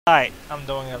Alright, I'm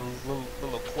doing a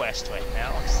little quest right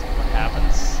now. Let's see what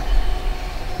happens.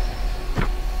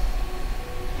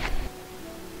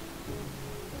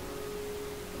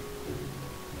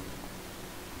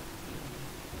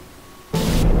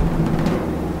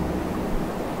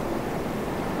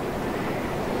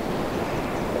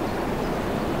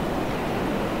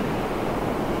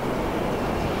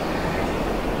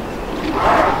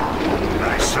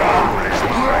 Thy soul is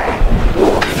mine.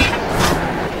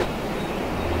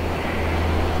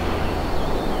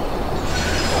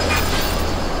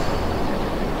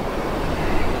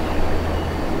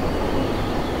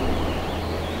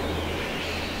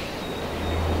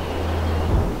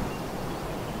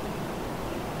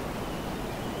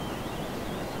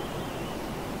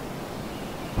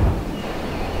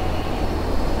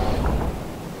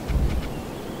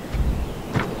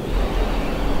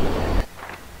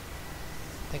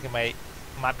 I think it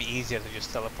might be easier to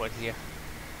just teleport here.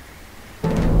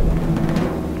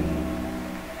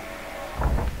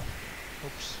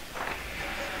 Oops.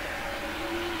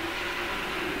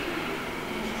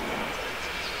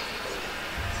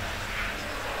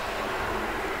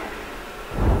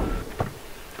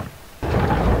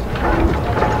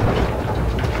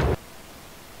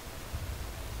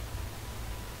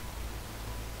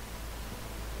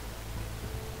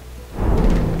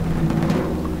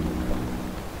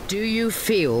 Do you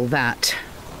feel that?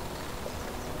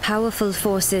 Powerful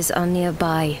forces are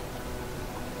nearby.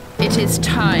 It is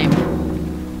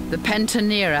time. The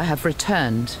Pentanera have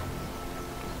returned.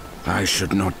 I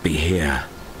should not be here.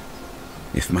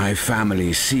 If my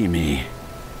family see me...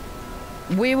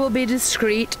 We will be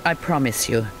discreet, I promise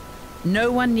you.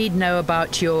 No one need know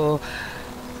about your...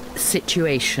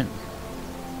 situation.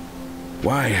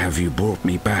 Why have you brought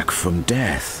me back from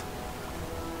death?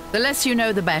 The less you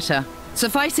know, the better.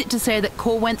 Suffice it to say that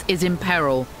Corwent is in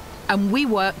peril, and we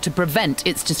work to prevent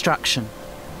its destruction.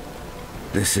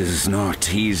 This is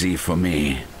not easy for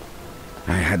me.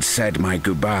 I had said my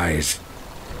goodbyes.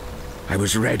 I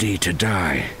was ready to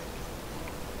die.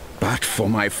 But for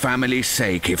my family's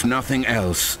sake, if nothing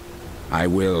else, I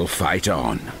will fight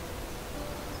on.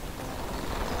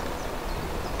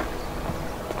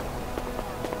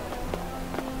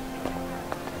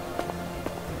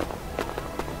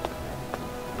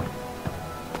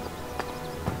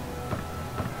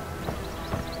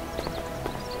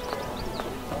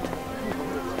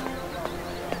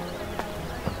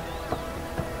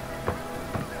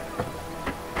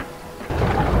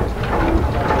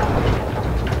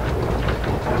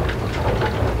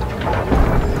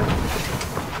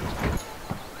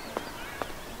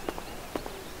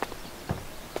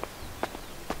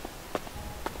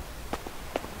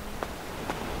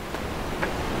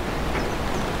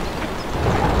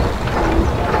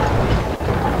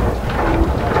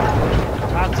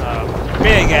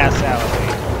 Big ass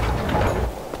elevator.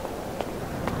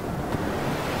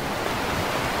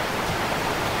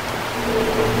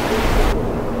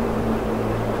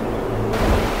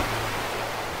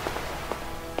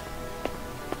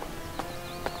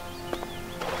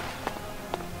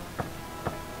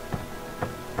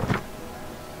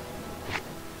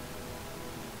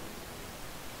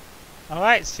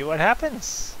 Alright, see what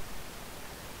happens.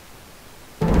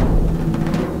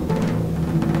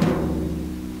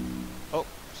 Oh,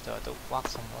 still have to walk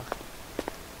somewhere.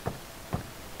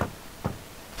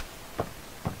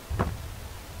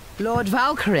 Lord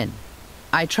Valkyrin,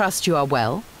 I trust you are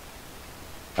well?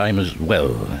 I'm as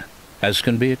well as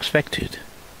can be expected.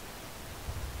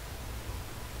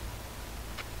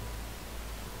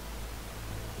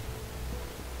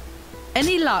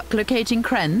 Any luck locating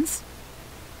Krenz?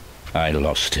 I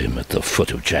lost him at the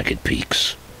foot of Jagged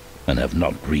Peaks, and have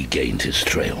not regained his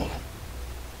trail.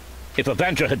 If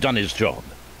Avenger had done his job,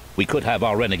 we could have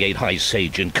our renegade High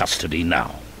Sage in custody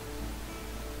now.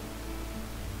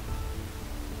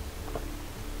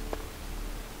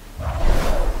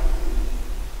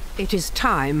 It is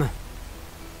time.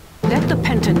 Let the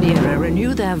Pentanera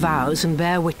renew their vows and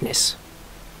bear witness.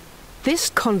 This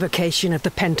convocation of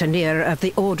the Pentanera of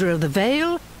the Order of the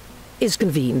Veil is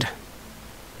convened.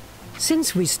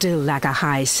 Since we still lack a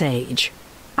High Sage,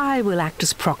 I will act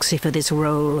as proxy for this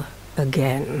role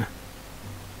again.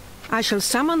 I shall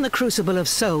summon the Crucible of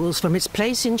Souls from its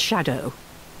place in shadow.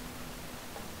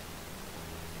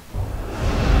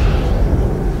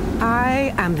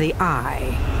 I am the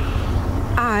Eye.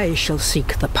 I shall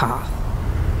seek the path.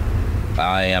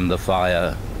 I am the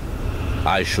fire.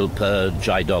 I shall purge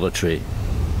idolatry.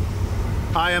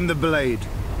 I am the blade.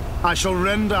 I shall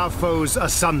rend our foes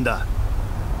asunder.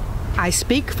 I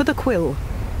speak for the Quill.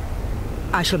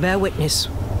 I shall bear witness.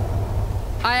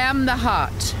 I am the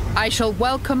heart. I shall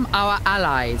welcome our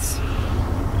allies.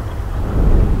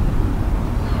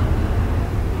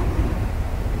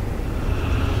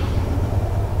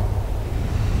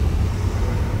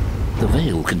 The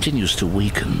veil continues to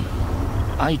weaken.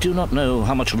 I do not know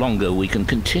how much longer we can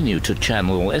continue to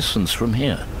channel essence from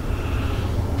here.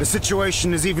 The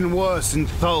situation is even worse in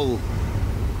Thol.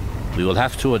 We will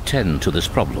have to attend to this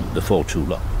problem before too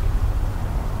long.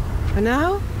 And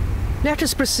now, let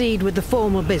us proceed with the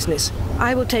formal business.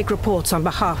 I will take reports on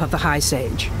behalf of the High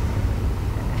Sage.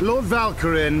 Lord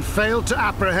Valkyrin failed to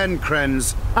apprehend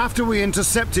Krenz after we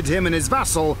intercepted him and his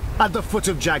vassal at the foot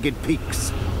of Jagged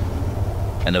Peaks.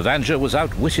 An Avenger was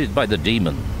outwitted by the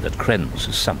demon that Krenz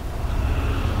has summoned.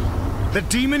 The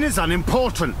demon is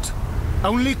unimportant.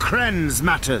 Only Krenz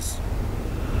matters.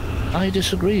 I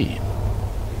disagree.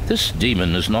 This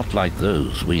demon is not like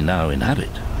those we now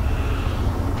inhabit.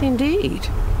 Indeed.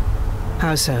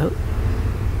 How so?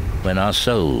 When our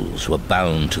souls were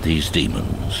bound to these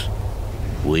demons,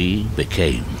 we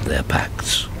became their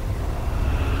pacts.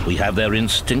 We have their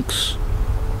instincts,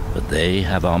 but they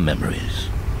have our memories.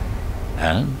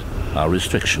 And our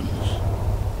restrictions.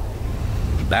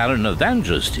 Baron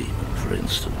Avanger's demon, for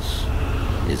instance,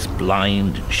 is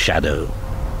blind in shadow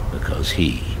because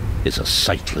he is a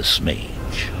sightless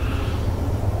mage.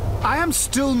 I am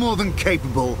still more than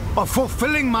capable of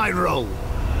fulfilling my role.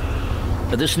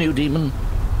 This new demon,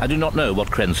 I do not know what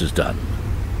Krenz has done,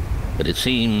 but it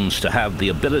seems to have the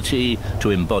ability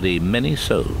to embody many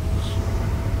souls.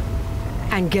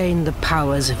 And gain the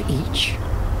powers of each.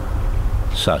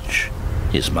 Such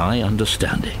is my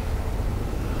understanding.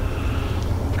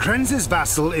 Krenz's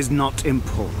vassal is not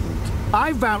important.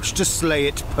 I vouch to slay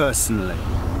it personally.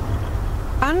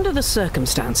 Under the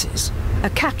circumstances, a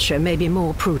capture may be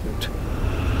more prudent.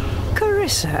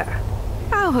 Carissa,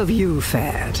 how have you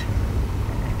fared?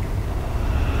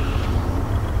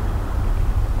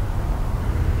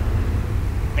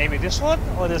 Maybe this one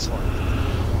or this one?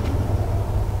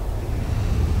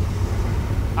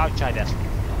 I'll try this one.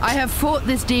 I have fought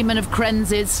this demon of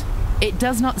Krenz's. It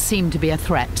does not seem to be a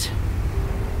threat.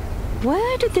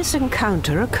 Where did this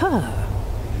encounter occur?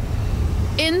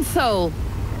 In Thol,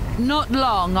 not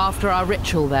long after our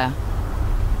ritual there.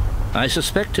 I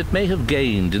suspect it may have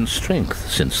gained in strength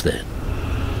since then.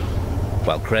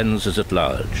 While Krenz is at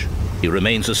large, he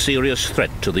remains a serious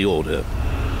threat to the Order.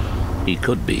 He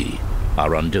could be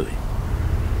our undoing.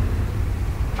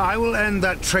 I will end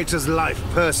that traitor's life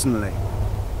personally.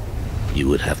 You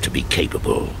would have to be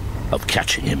capable of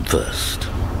catching him first.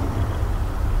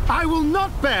 I will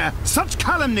not bear such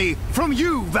calumny from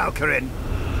you, Valkyrin.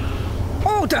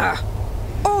 Order!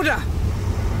 Order!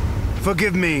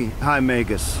 Forgive me, High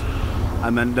Magus. I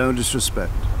meant no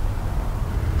disrespect.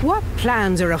 What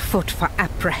plans are afoot for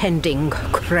apprehending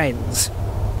Krenz?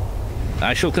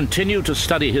 I shall continue to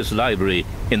study his library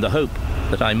in the hope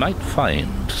that I might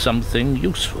find something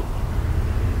useful.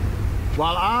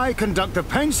 While I conduct the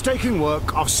painstaking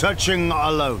work of searching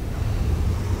alone.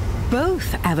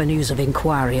 Both avenues of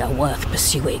inquiry are worth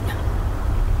pursuing.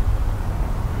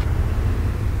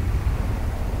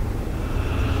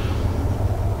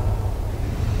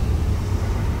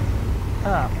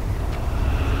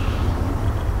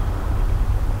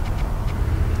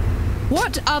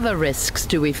 What other risks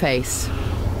do we face?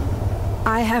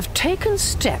 I have taken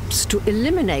steps to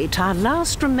eliminate our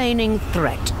last remaining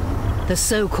threat, the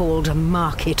so-called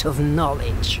Market of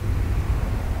Knowledge.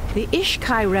 The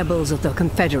Ishkai rebels of the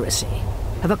Confederacy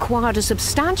have acquired a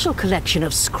substantial collection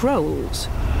of scrolls,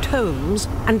 tomes,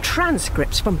 and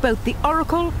transcripts from both the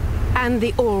Oracle and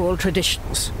the oral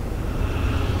traditions.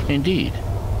 Indeed.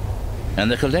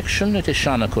 And the collection at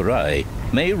Ishana Kurai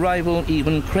may rival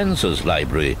even Krenz's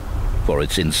library for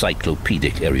its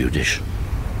encyclopedic erudition.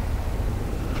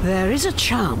 There is a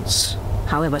chance,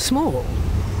 however small,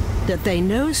 that they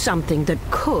know something that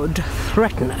could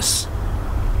threaten us.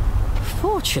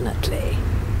 Fortunately,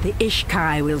 the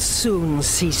Ishkai will soon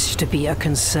cease to be a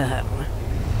concern.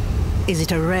 Is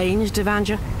it arranged,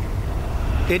 Evanger?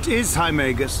 It is, High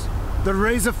Magus. The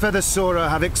Razor Feather Sora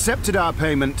have accepted our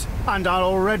payment and are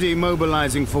already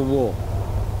mobilizing for war.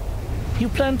 You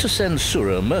plan to send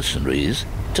Sura mercenaries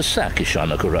to sack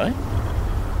Ishana Kurai?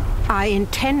 I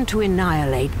intend to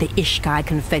annihilate the Ishkai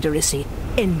Confederacy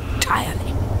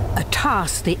entirely. A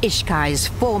task the Ishkai's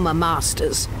former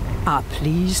masters are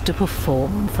pleased to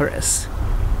perform for us.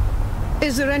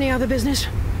 Is there any other business?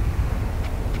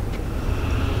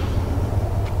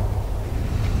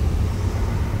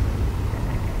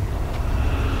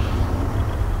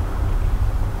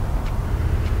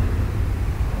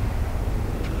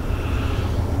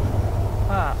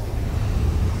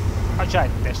 I'll try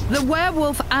this. Yes. The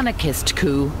werewolf anarchist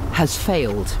coup has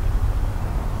failed.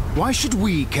 Why should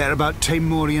we care about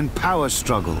Temurian power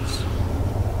struggles?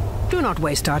 Do not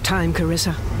waste our time,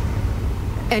 Carissa.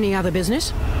 Any other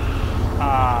business?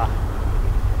 Hi.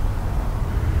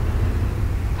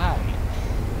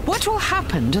 What will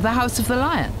happen to the House of the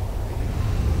Lion?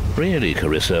 Really,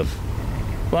 Carissa,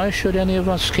 why should any of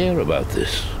us care about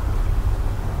this?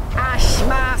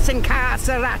 Ashmas and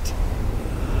Carcerat.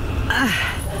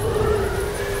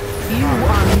 You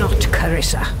are not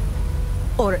Carissa.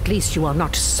 Or at least you are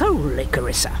not solely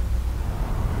Carissa.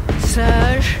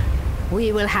 Serge,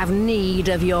 we will have need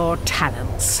of your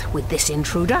talents with this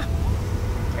intruder.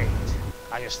 Wait,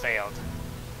 I just failed.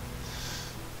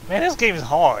 Man, this game is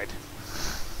hard.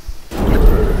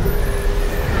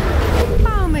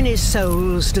 How many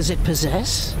souls does it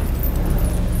possess?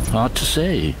 Hard to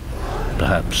say.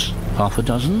 Perhaps half a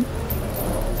dozen?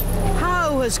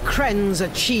 How has Krenz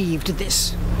achieved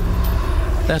this?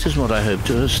 That is what I hope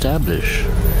to establish.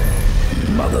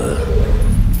 Mother.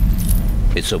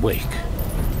 It's awake.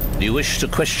 Do you wish to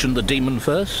question the demon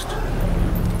first?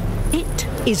 It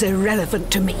is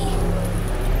irrelevant to me.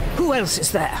 Who else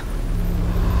is there?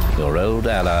 Your old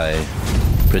ally,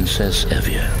 Princess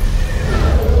Evia.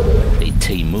 A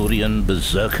Temurian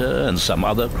berserker and some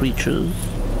other creatures.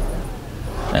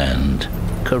 And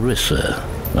Carissa,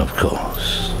 of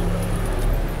course.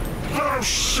 Thou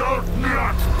shalt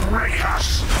not break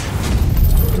us!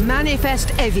 Manifest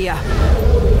Evia.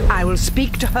 I will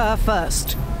speak to her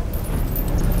first.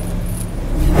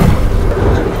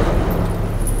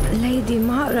 Lady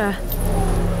Mara,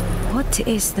 what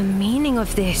is the meaning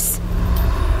of this?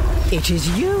 It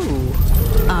is you,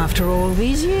 after all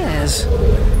these years.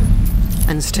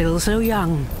 And still so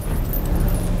young.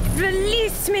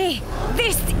 Release me!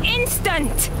 This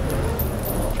instant!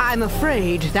 I'm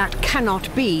afraid that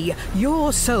cannot be.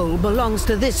 Your soul belongs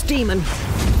to this demon.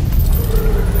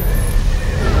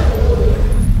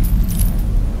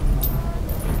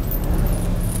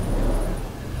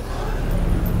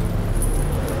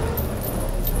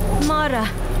 Mara,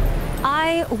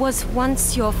 I was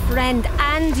once your friend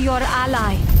and your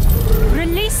ally.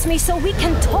 Release me so we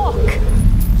can talk.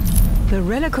 The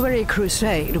Reliquary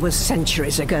Crusade was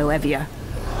centuries ago, Evia.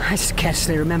 I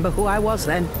scarcely remember who I was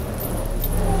then.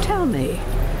 Tell me,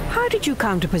 how did you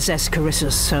come to possess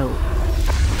Carissa's soul?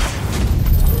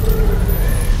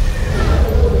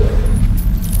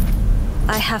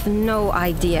 I have no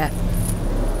idea.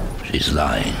 She's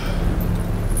lying.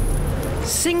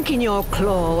 Sink in your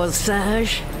claws,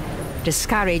 Serge.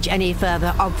 Discourage any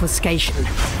further obfuscation.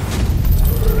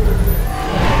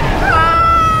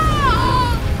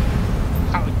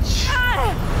 Ouch.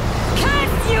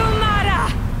 Curse you,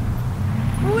 Mara!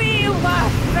 We were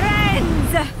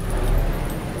friends!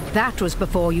 That was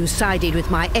before you sided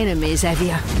with my enemies,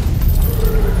 Evia.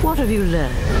 What have you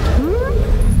learned?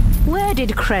 Where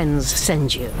did Krenz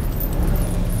send you?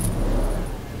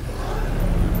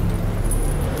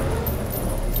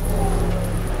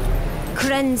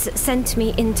 Krenz sent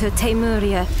me into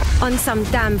Temuria on some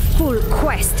damn fool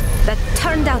quest that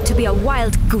turned out to be a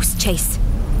wild goose chase.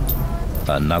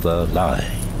 Another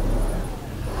lie.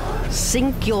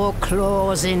 Sink your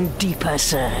claws in deeper,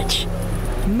 Serge.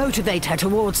 Motivate her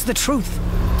towards the truth.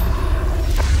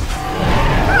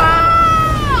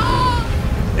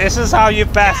 This is how you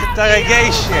pass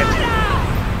interrogation.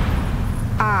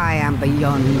 I am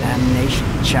beyond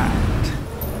damnation, child.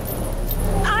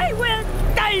 I will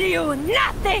tell you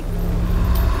nothing!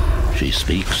 She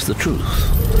speaks the truth.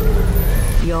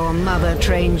 Your mother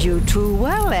trained you too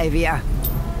well, Evia.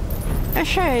 A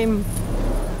shame.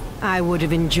 I would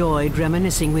have enjoyed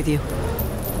reminiscing with you.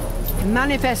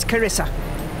 Manifest Carissa.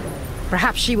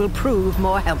 Perhaps she will prove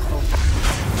more helpful.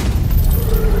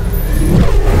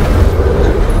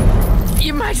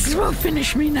 You might as well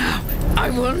finish me now. I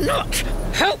will not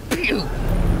help you.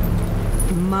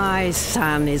 My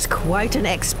son is quite an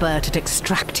expert at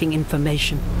extracting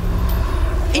information.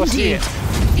 What's he? Indeed.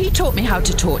 He taught me how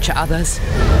to torture others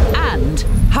and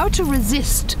how to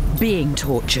resist being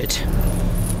tortured.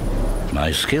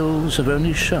 My skills have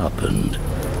only sharpened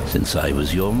since I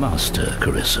was your master,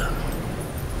 Carissa.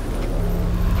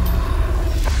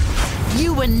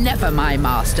 You were never my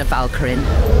master, Valkyrin.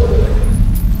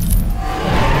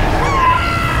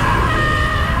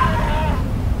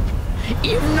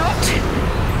 You've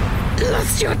not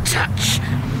lost your touch,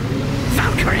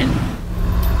 Valkyrin.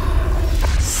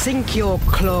 Sink your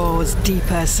claws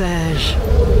deeper, Serge.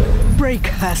 Break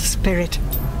her spirit.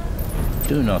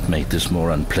 Do not make this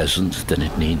more unpleasant than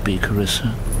it need be,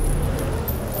 Carissa.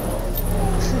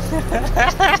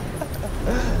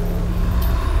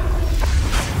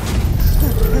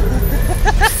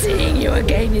 Seeing you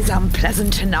again is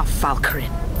unpleasant enough,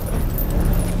 Valkyrin.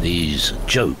 These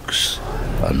jokes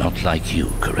are not like you,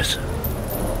 Carissa.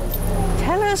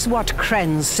 Tell us what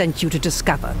Krenz sent you to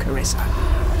discover, Carissa.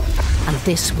 And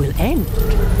this will end.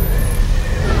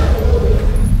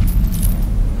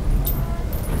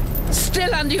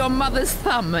 Still under your mother's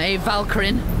thumb, eh,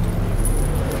 Valkyrin?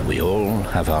 We all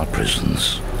have our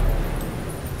prisons.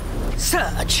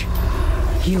 Surge!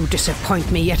 You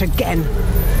disappoint me yet again.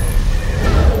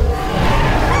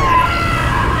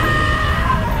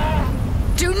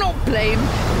 Do not blame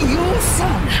your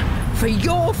son for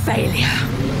your failure.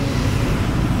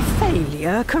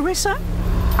 Failure, Carissa?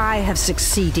 I have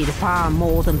succeeded far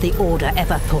more than the Order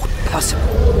ever thought possible.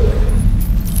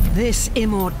 This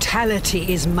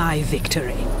immortality is my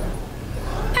victory.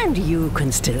 And you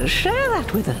can still share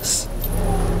that with us.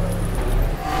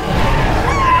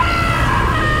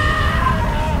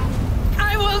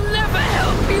 I will never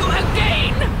help you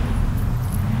again!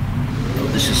 Oh,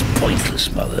 this is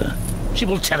pointless, Mother. She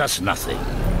will tell us nothing.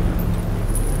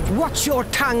 Watch your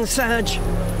tongue, Surge.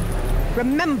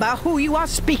 Remember who you are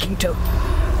speaking to.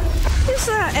 Is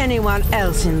there anyone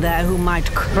else in there who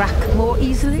might crack more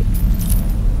easily?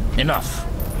 Enough.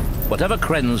 Whatever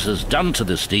Krenz has done to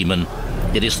this demon,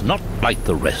 it is not like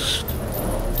the rest.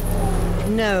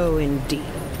 No, indeed.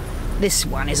 This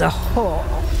one is a whore,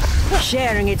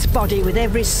 sharing its body with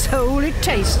every soul it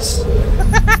tastes.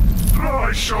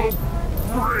 I shall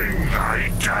bring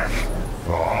thy death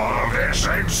for this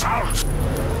insult.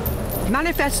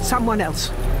 Manifest someone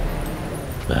else.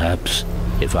 Perhaps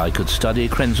if I could study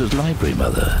Krenz's library,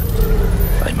 Mother,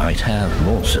 I might have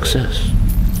more success.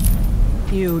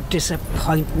 You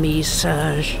disappoint me,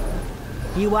 Surge.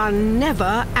 You are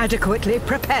never adequately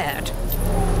prepared.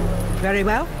 Very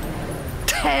well.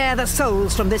 Tear the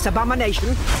souls from this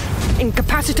abomination,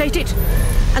 incapacitate it,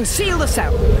 and seal the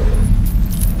cell.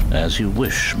 As you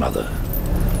wish, Mother.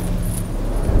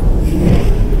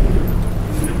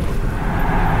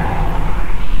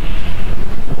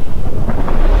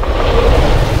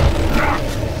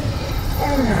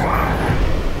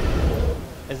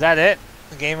 Is that it?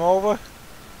 Game over?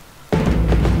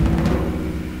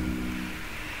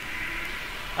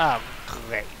 Oh,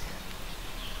 great.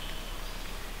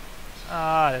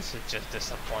 Ah, this is just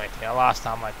disappointing. I lost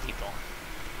all my people.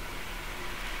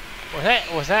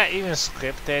 Was that even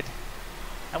scripted?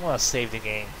 I'm gonna save the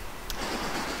game.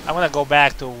 I'm gonna go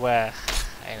back to where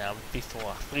you know,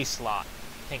 before free slot.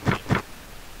 Thank you.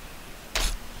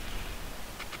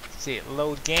 Let's see,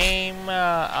 load game,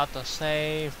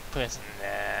 autosave, prison.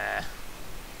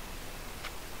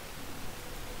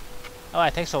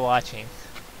 Alright, thanks for watching.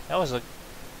 That was a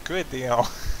good deal.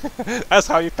 That's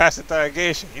how you pass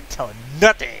interrogation. You tell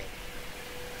nothing.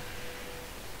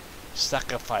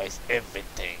 Sacrifice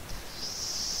everything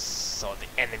so the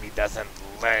enemy doesn't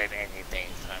learn anything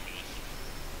from you.